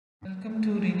Welcome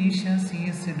to Renisha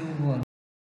CS Edu World.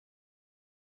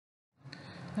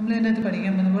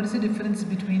 What is the difference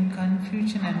between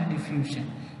confusion and diffusion?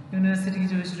 University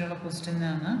question.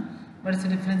 What is the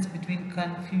difference between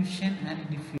confusion and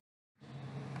diffusion?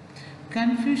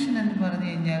 Confusion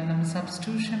and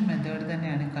substitution method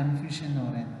than confusion.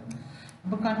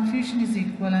 But confusion is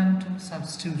equivalent to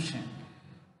substitution.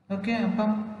 Okay,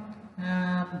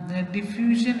 the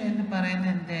diffusion in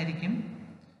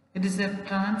it is a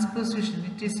transposition.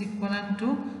 It is equivalent to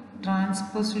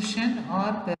transposition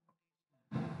or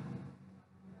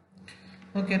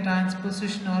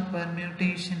transposition or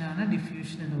permutation ആണ്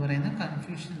diffusion എന്ന് പറയുന്നത്.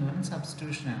 confusion എന്ന് പറയുന്നത്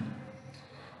substitution ആണ്.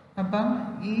 അപ്പം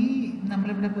ഈ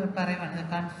നമ്മളിവിടെ പറയുവാണ്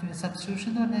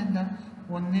substitution എന്ന് പറഞ്ഞാൽ എന്താ,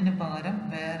 ഒന്നിന് പകരം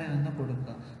വേറെ ഒന്ന്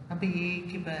കൊടുക്കുക. അപ്പോൾ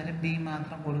എക്ക് പകരം ബി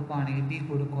മാത്രം കൊടുക്കുകയാണെങ്കിൽ ബി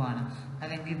കൊടുക്കുകയാണ്,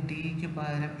 അല്ലെങ്കിൽ ഡിക്ക്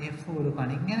പകരം എഫ്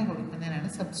കൊടുക്കുകയാണ്, ഇങ്ങനെ കൊടുക്കുന്നതിനാണ്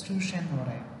സബ്സ്റ്റിറ്റ്യൂഷൻ എന്ന്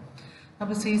പറയുന്നത്.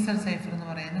 അപ്പോൾ സീസർ സൈഫർ എന്ന്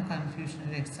പറയുന്നത് കൺഫ്യൂഷൻ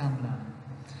ഒരു എക്സാമ്പിളാണ്.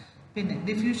 പിന്നെ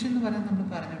ഡിഫ്യൂഷൻ എന്ന് പറയുന്നത് നമ്മൾ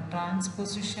പറഞ്ഞു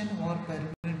ട്രാൻസ്പോസിഷൻ ഓർ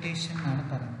പെർമ്യൂട്ടേഷൻ എന്നാണ്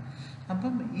പറയുന്നത്.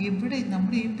 അപ്പം ഇവിടെ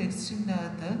നമ്മുടെ ഈ ടെക്സ്റ്റിൻ്റെ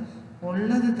അകത്ത്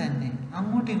ഉള്ളത് തന്നെ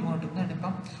അങ്ങോട്ടും ഇങ്ങോട്ടും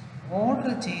ഇപ്പം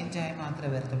ഓർഡർ ചേഞ്ച് ആയി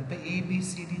മാത്രമേ വരത്തുള്ളൂ. ഇപ്പോൾ എ ബി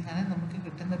സി ഡി എന്നാണ് നമുക്ക്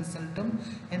കിട്ടുന്ന റിസൾട്ടും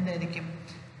എന്തായിരിക്കും,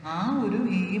 ആ ഒരു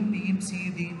എയും ബിയും സി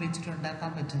ഡിയും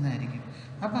വെച്ചിട്ടുണ്ടാക്കാൻ പറ്റുന്നതായിരിക്കും.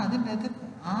 അപ്പോൾ അതിൻ്റെ അകത്ത്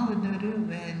ആ ഒരു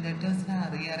ലെറ്റേഴ്സിനെ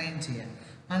റീഅറേഞ്ച് ചെയ്യാം.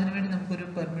 അതിനുവേണ്ടി നമുക്കൊരു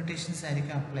പെർമ്യൂട്ടേഷൻസ്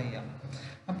ആയിരിക്കും അപ്ലൈ ചെയ്യാം.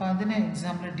 അപ്പോൾ അതിന്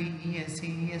example D E S C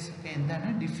E S ഒക്കെ എന്താണ്,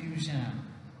 ഡിഫ്യൂഷനാണ്.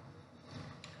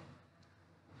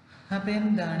 അപ്പോൾ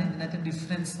എന്താണ് ഇതിനകത്ത്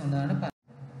ഡിഫറൻസ് എന്നുള്ളതാണ് പറയുന്നത്.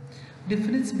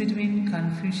 Difference between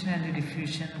confusion and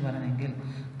diffusion എന്ന് പറയണമെങ്കിൽ,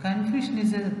 confusion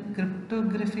is A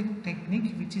cryptographic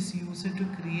technique which is used to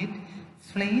create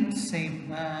plain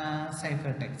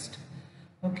cipher text.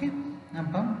 Okay,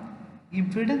 അപ്പം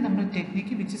ഇവിടെ നമ്മൾ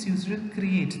technique which is used to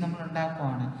create നമ്മൾ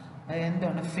ഉണ്ടാക്കുവാണ്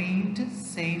എന്താണ്, faint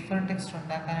cipher text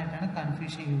ഉണ്ടാക്കാനായിട്ടാണ്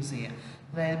confusion use ചെയ്യുക.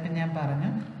 അതായത് ഇപ്പം ഞാൻ പറഞ്ഞു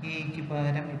എക്ക്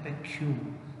പകരം ഇപ്പം ക്യൂ,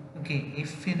 ഓക്കെ,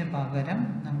 എഫിന് പകരം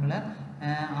നമ്മൾ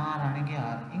ആറാണെങ്കിൽ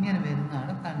ആർ, ഇങ്ങനെ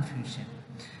വരുന്നതാണ് കൺഫ്യൂഷൻ.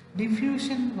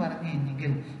 ഡിഫ്യൂഷൻ എന്ന് പറഞ്ഞു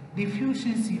കഴിഞ്ഞെങ്കിൽ diffusion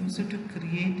is used to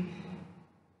create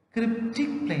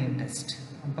cryptic plain text.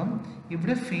 അപ്പം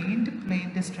ഇവിടെ ഫെയിൻറ്റ് പ്ലെയിൻ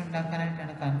ടെക്സ്റ്റ്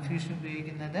ഉണ്ടാക്കാനായിട്ടാണ് കൺഫ്യൂഷൻ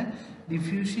ഉപയോഗിക്കുന്നത്.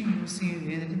 ഡിഫ്യൂഷൻ യൂസ്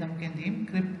ചെയ്തിട്ട് നമുക്ക് എന്ത് ചെയ്യും,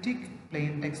 ക്രിപ്റ്റിക്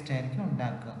പ്ലെയിൻ ടെക്സ്റ്റ് ആയിരിക്കും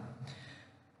ഉണ്ടാക്കുക.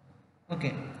 ഓക്കെ,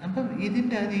 അപ്പം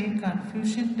ഇതിൻ്റെ അകത്ത് ഈ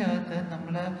കൺഫ്യൂഷൻ്റെ അകത്ത്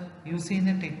നമ്മൾ യൂസ്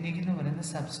ചെയ്യുന്ന ടെക്നിക്ക് എന്ന് പറയുന്നത്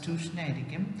സബ്സ്റ്റിറ്റ്യൂഷൻ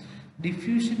ആയിരിക്കും.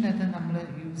 ഡിഫ്യൂഷൻ്റെ അകത്ത് നമ്മൾ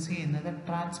യൂസ് ചെയ്യുന്നത്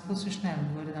ട്രാൻസ്പോസിഷൻ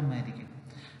അൽഗോരിതം ആയിരിക്കും.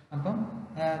 അപ്പം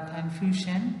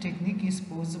confusion technique is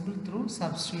possible through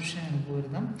substitution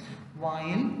algorithm,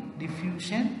 while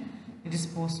diffusion it is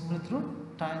possible through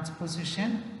transposition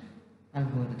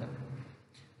algorithm.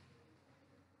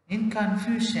 In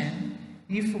confusion,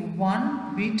 if one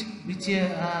bit which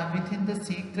within the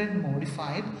secret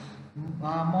modified,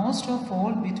 most of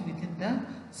all bit within the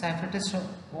ciphertext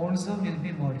also will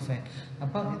be modified.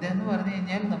 അപ്പോൾ ഇതെന്ന് പറഞ്ഞു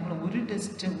കഴിഞ്ഞാൽ നമ്മൾ ഒരു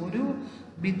test ഒരു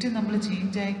bit നമ്മൾ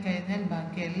change ആയി കഴിഞ്ഞാൽ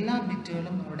ബാക്കി എല്ലാ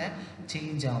ബിറ്റുകളും ഇവിടെ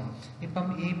ചേഞ്ച് ആവും. ഇപ്പം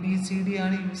എ ബി സി ഡി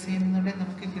ആണ് യൂസ് ചെയ്യുന്നതിലൂടെ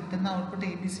നമുക്ക് കിട്ടുന്ന output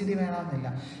A B C D വേണമെന്നില്ല,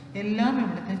 എല്ലാം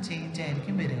ഇവിടുത്തെ ചേഞ്ച്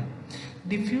ആയിരിക്കും വരിക.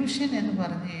 ഡിഫ്യൂഷൻ എന്ന്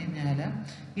പറഞ്ഞു കഴിഞ്ഞാൽ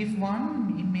if one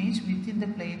image within the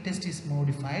plain text is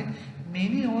modified,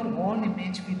 many or all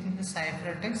image within the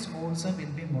cipher text also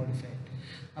will be modified.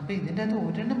 അപ്പോൾ ഇതിൻ്റെ അകത്ത്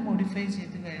ഒരെണ്ണം മോഡിഫൈ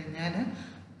ചെയ്ത് കഴിഞ്ഞാൽ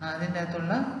അതിൻ്റെ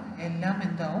അകത്തുള്ള എല്ലാം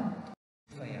എന്താവും,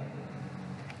 മോഡിഫൈ ആവും.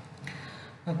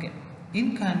 Okay, in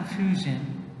confusion,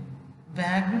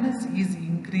 vagueness is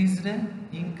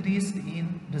increased in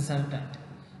resultant.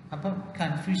 അപ്പോൾ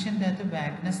കൺഫ്യൂഷൻ്റെ അകത്ത്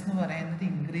വാഗ്നെസ് എന്ന് പറയുന്നത്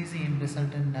ഇൻക്രീസ് ചെയ്യും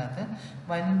റിസൾട്ടൻ്റെ അകത്ത്.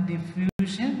 While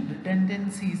diffusion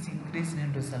redundancy is increase in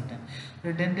resultant.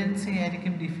 Redundancy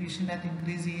ആയിരിക്കും ഡിഫ്യൂഷൻ്റെ അകത്ത്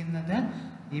ഇൻക്രീസ് ചെയ്യുന്നത്.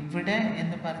 ഇവിടെ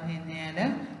എന്ന് പറഞ്ഞു കഴിഞ്ഞാൽ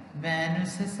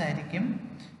വാനുസസ് ആയിരിക്കും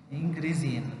ഇൻക്രീസ്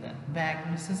ചെയ്യുന്നത്,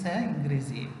 വാഗ്നസസ് ഇൻക്രീസ്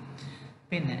ചെയ്യും.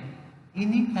 പിന്നെ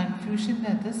ഇനി കൺഫ്യൂഷൻ്റെ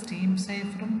അകത്ത് സ്റ്റീം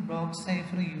സൈഫറും ബ്ലോക്ക്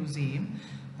സൈഫറും യൂസ് ചെയ്യും.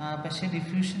 പക്ഷേ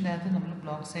ഡിഫ്യൂഷൻ്റെ അകത്ത് നമ്മൾ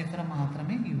ബ്ലോക്ക് സൈഫർ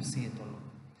മാത്രമേ യൂസ് ചെയ്യത്തുള്ളൂ.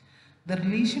 The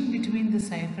relation between the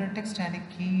cipher text and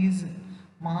key is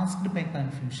masked by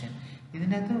confusion.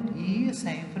 ഇതിൻ്റെ അകത്ത് ഈ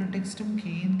സൈഫർ ടെക്സ്റ്റും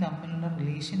കീയും തമ്മിലുള്ള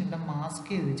റിലേഷൻ ഇവിടെ മാസ്ക്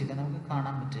ചെയ്ത് വെച്ചിട്ട് നമുക്ക്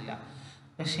കാണാൻ പറ്റില്ല.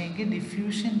 പക്ഷേ എങ്കിൽ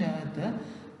ഡിഫ്യൂഷൻ്റെ അകത്ത്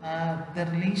the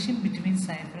relation between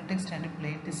cipher text and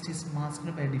plain text is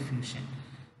masked by diffusion.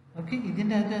 Okay,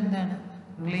 ഇതിൻ്റെ അകത്ത് എന്താണ്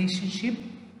relationship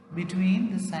between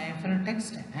the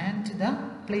ciphertext and the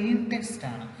plain text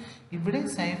ആണ്. ഇവിടെ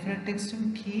സൈഫർ ടെക്സ്റ്റും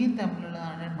കീയും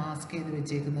തമ്മിലുള്ളതാണ് മാസ്ക് ചെയ്ത്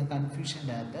വെച്ചേക്കുന്നത്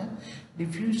കൺഫ്യൂഷൻ്റെ അകത്ത്.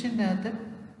 ഡിഫ്യൂഷൻ്റെ അകത്ത്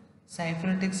സൈഫർ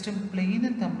ടെക്സ്റ്റും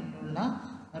പ്ലെയിനും തമ്മിലുള്ള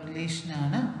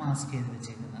റിലേഷനാണ് മാസ്ക് ചെയ്ത്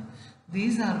വെച്ചേക്കുന്നത്.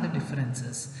 These are the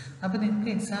differences. അപ്പോൾ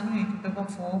നിങ്ങൾക്ക് എക്സാമിന് ചോദിക്കുമ്പോൾ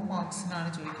 4 മാർക്സിനാണ്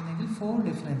ചോദിക്കുന്നതെങ്കിൽ 4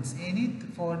 ഡിഫറൻസ്, എനി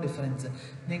 4 ഡിഫറൻസ്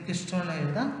നിങ്ങൾക്ക് ഇഷ്ടമുള്ള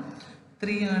എഴുതാം.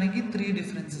 3 ആണെങ്കിൽ 3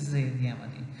 ഡിഫറൻസസ് എഴുതിയാൽ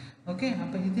മതി. ഓക്കെ,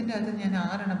 അപ്പോൾ ഇതിൻ്റെ അകത്ത് ഞാൻ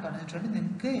 6 പറഞ്ഞിട്ടുണ്ട്.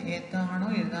 നിങ്ങൾക്ക് ഏതാണോ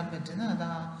എഴുതാൻ പറ്റുന്നത് അത്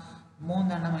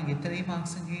 3 ആക്കി, 3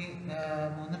 മാർക്സെങ്കിൽ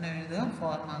 3 എഴുതുക,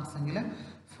 4 മാർക്സെങ്കിൽ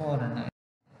 4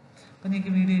 അപ്പോൾ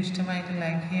നിങ്ങൾക്ക് വീഡിയോ ഇഷ്ടമായെങ്കിൽ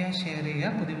ലൈക്ക് ചെയ്യുക, ഷെയർ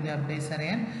ചെയ്യുക. പുതിയ പുതിയ അപ്ഡേറ്റ്സ്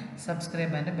അറിയാൻ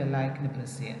subscribe and bell icon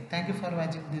press ചെയ്യുക. Thank you for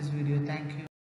watching this video. Thank you.